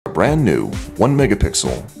Brand new 1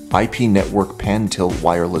 megapixel IP network pan-tilt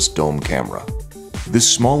wireless dome camera. This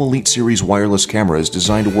small Elite Series wireless camera is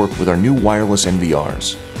designed to work with our new wireless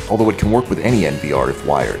NVRs, although it can work with any NVR if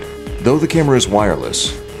wired. Though the camera is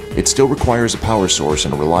wireless, it still requires a power source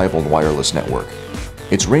and a reliable wireless network.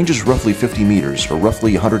 Its range is roughly 50 meters, or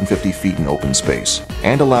roughly 150 feet in open space,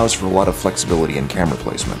 and allows for a lot of flexibility in camera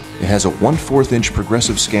placement. It has a 1/4 inch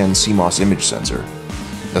progressive scan CMOS image sensor,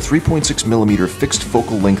 a 3.6mm fixed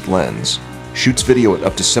focal length lens, shoots video at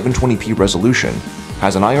up to 720p resolution,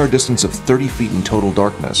 has an IR distance of 30 feet in total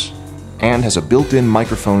darkness, and has a built-in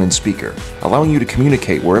microphone and speaker, allowing you to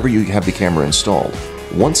communicate wherever you have the camera installed.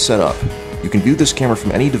 Once set up, you can view this camera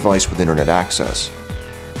from any device with internet access.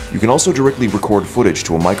 You can also directly record footage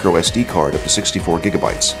to a micro SD card up to 64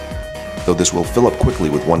 gigabytes, though this will fill up quickly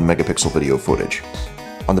with 1 megapixel video footage.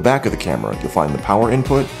 On the back of the camera, you'll find the power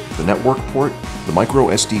input, the network port, the micro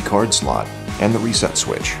SD card slot, and the reset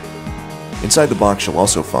switch. Inside the box you'll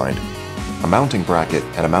also find a mounting bracket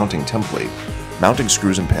and a mounting template, mounting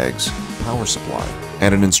screws and pegs, power supply,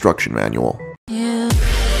 and an instruction manual.